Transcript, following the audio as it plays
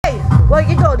What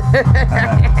you done?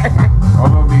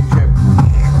 All of me chip.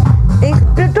 He's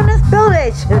done a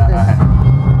spillage.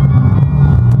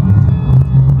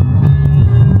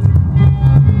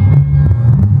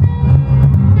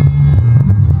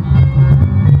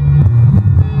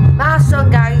 My son,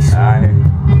 guys. Aye.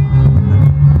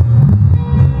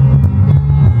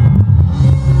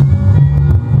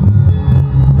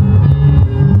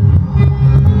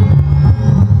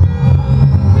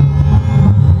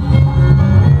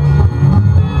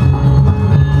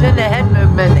 Doing the head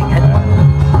movement again.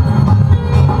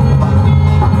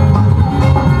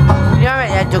 You alright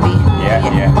there, Dougie?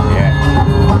 Yeah.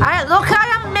 Alright, look, I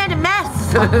haven't made a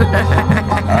mess.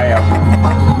 I am.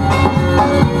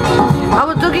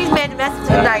 Our Dougie's made a mess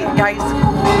tonight, guys.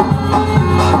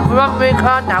 We're on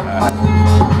record now.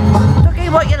 Dougie,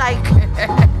 what you like?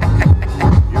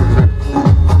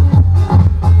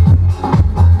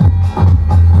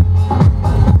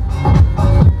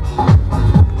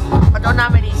 I don't know how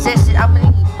many sisters, how many?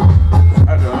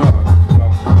 I don't know.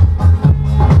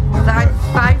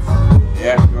 Five?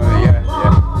 Yeah.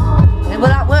 Will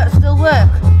that work? Still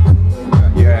work?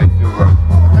 Yeah, it still works.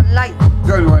 The light.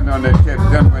 John went on the tip,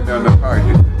 John went on the car,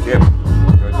 just the tip.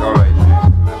 So it's all right. No.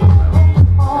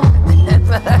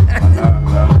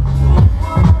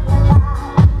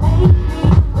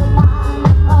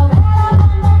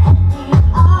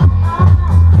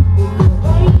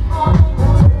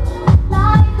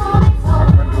 I'm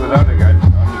going to do that again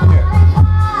on the tip.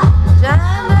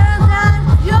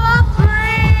 You're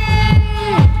free.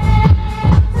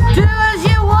 Do as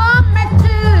you want me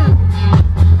to.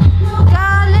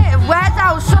 Darling, where's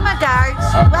our summer, guys?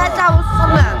 Where's our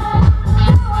summer?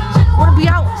 Wanna be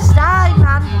outside,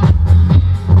 man.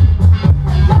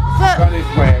 It's on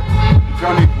its way. It's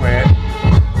on its way.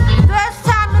 First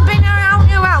time we've been around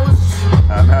your house.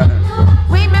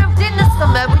 We moved in the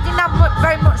summer. We didn't have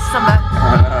very much summer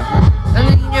in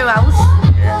the new house.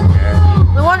 Yeah.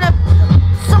 We want a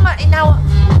summer in our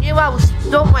new house,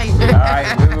 don't we?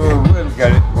 Aye, we'll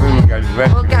get it. We'll get it.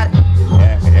 We'll get it.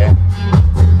 Yeah.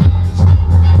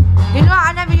 You know,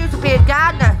 I never used to be a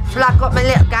gardener till I got my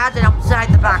little garden outside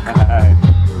the back.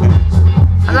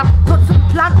 And I put some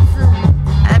plants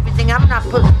and everything, haven't I?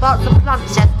 Bought some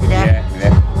plants yesterday.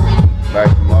 Yeah. Buy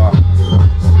some more.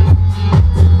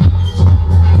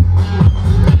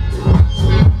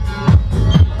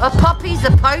 Well, poppies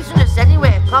are poisonous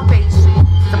anyway, poppies.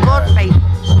 Supposed to be.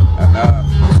 I know.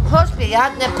 Supposed to be,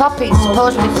 aren't they? Poppies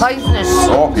supposed to be poisonous.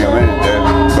 Opium, isn't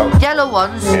it? Yellow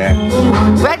ones. Yeah.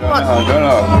 Red ones. I don't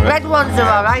know. Red ones are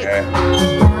alright. Yeah.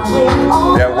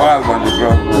 They're wild ones are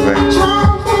probably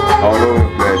all over the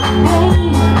place.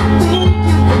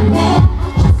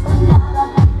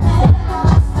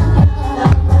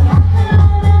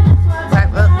 Right,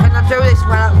 well, can I do this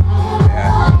well?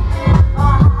 Yeah.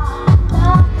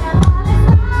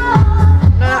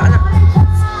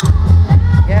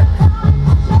 Yep.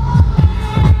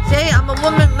 See, I'm a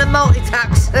woman with multi-tax.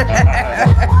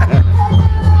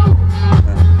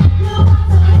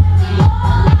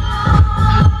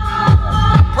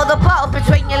 Put the bottle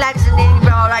between your legs and then you'll be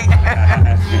alright.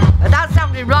 That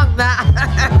sounded wrong, that.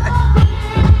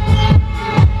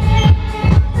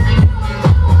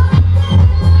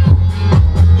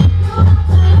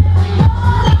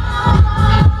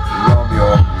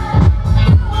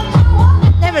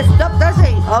 Never stopped, does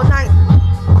he? All night.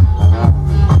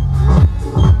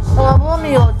 Oh,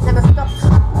 Romeo never stops. I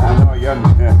know,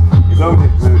 you love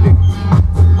this music.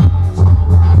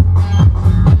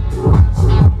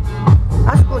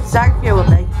 That's good, thank you,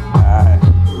 me. Aye.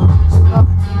 Oh.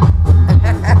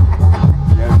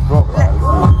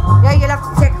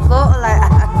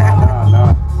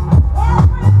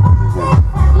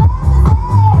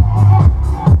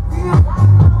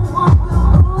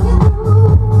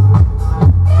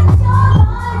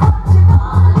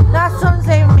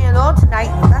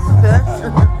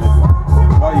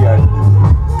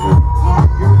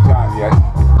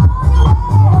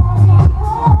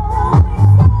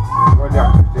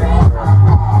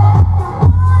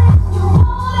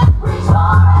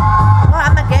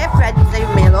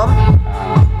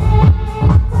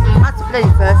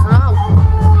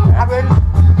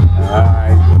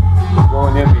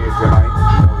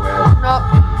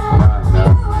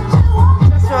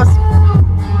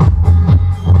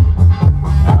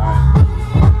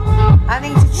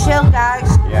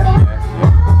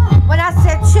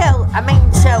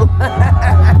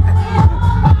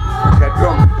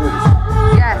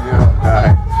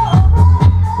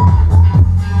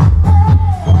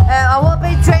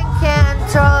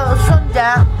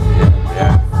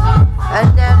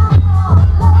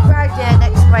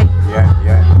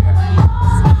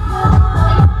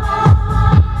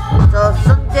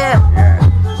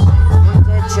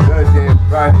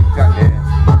 Friday, Saturday.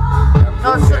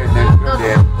 No, Sunday, then no,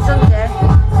 Sunday. Sunday.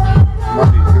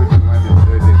 Monday, Tuesday, Wednesday,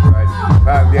 Thursday, Friday.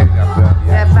 5 days after that,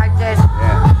 Yeah, 5 days. Yeah.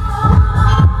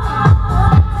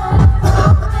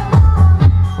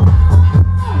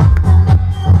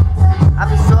 I'll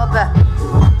be sober.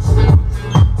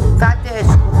 5 days.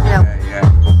 No. Yeah.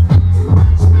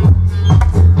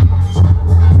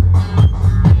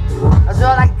 I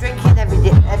don't like drinking every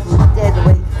day of the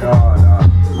week. No.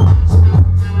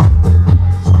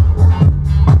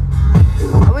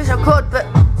 I wish I could, but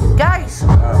guys,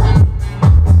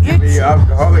 you Be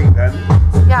alcoholic then.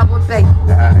 yeah, I would be.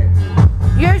 Aye.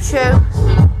 You two,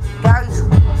 guys,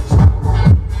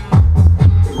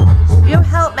 you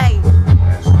help me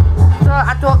so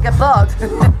I don't get bored.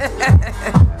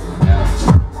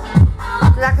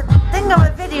 Because I can think of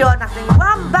a video and I think,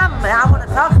 wham bam, I want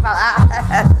to talk about that.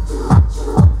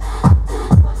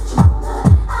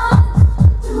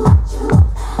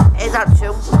 Is that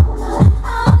true?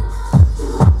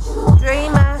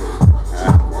 Dreamer,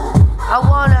 I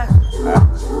wanna.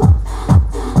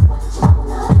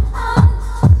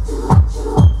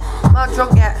 I'm not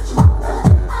drunk yet.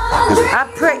 I'm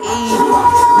pretty.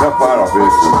 Not far off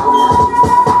this.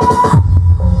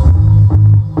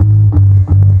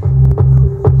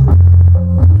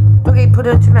 Dougie, put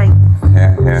it to me.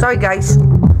 Yeah. Sorry, guys.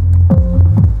 Love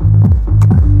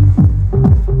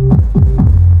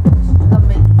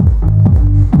me.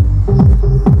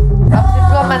 I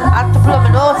have to blow my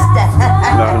nose there.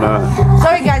 No.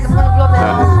 Sorry, guys, I'm gonna blow my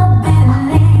nose.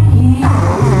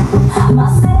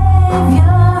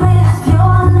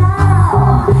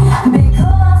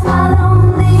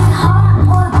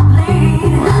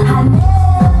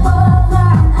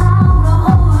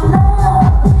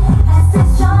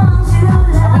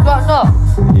 Have we got enough?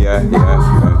 Yeah.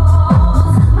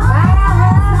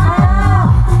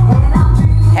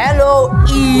 Hello,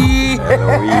 E.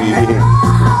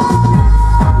 Hello,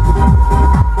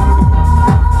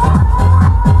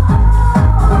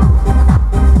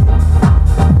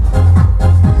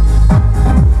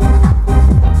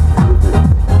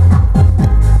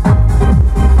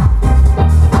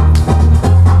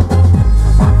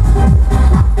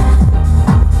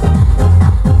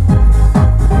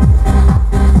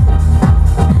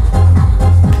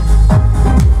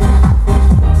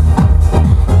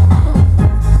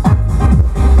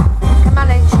 Can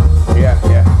manage.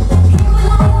 Yeah.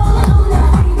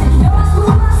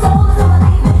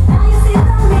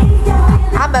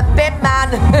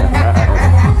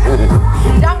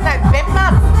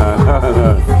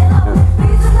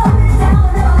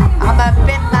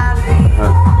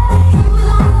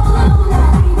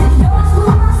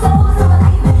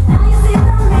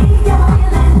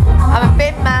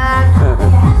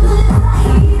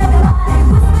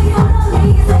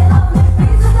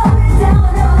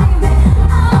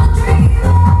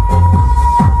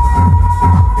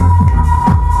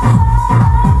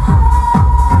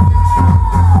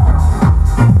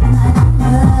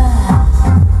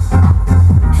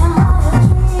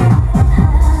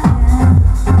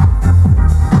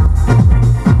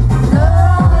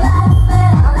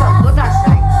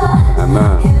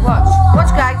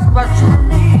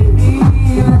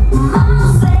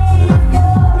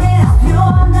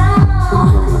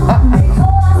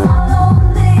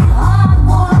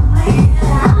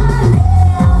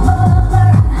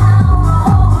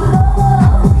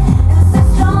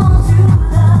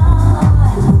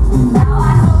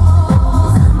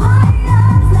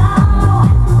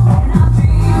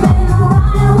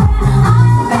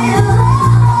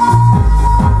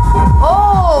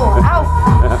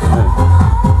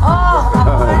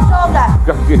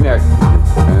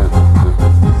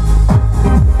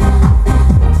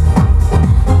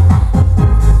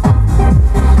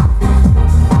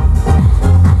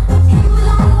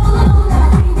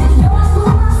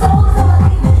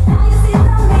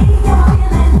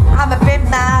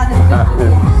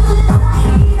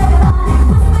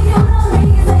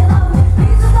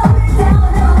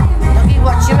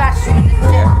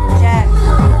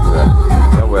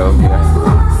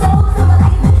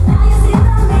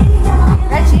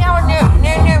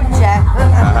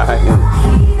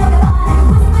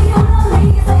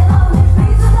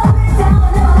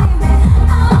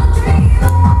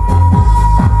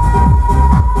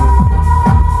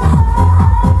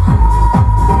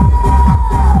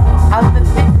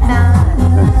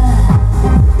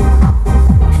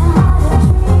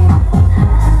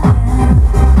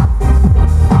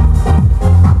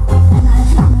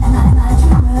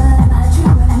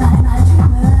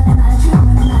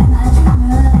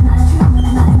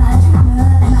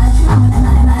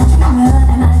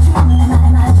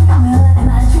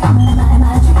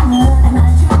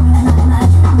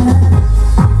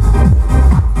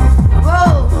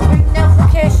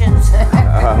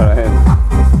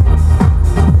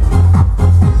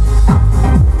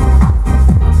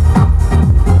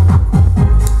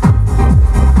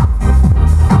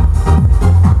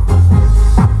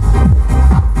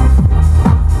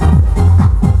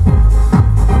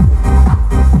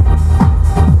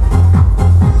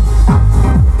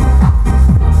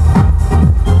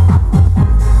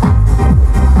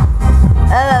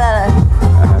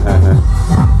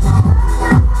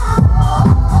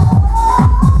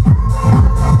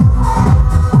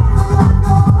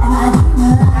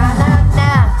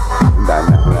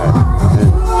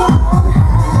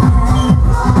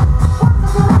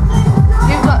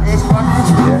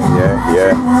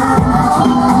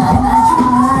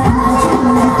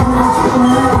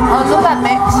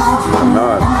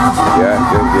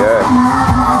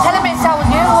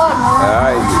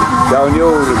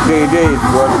 CDs,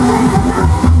 but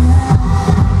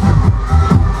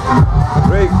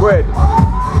 £3 quid.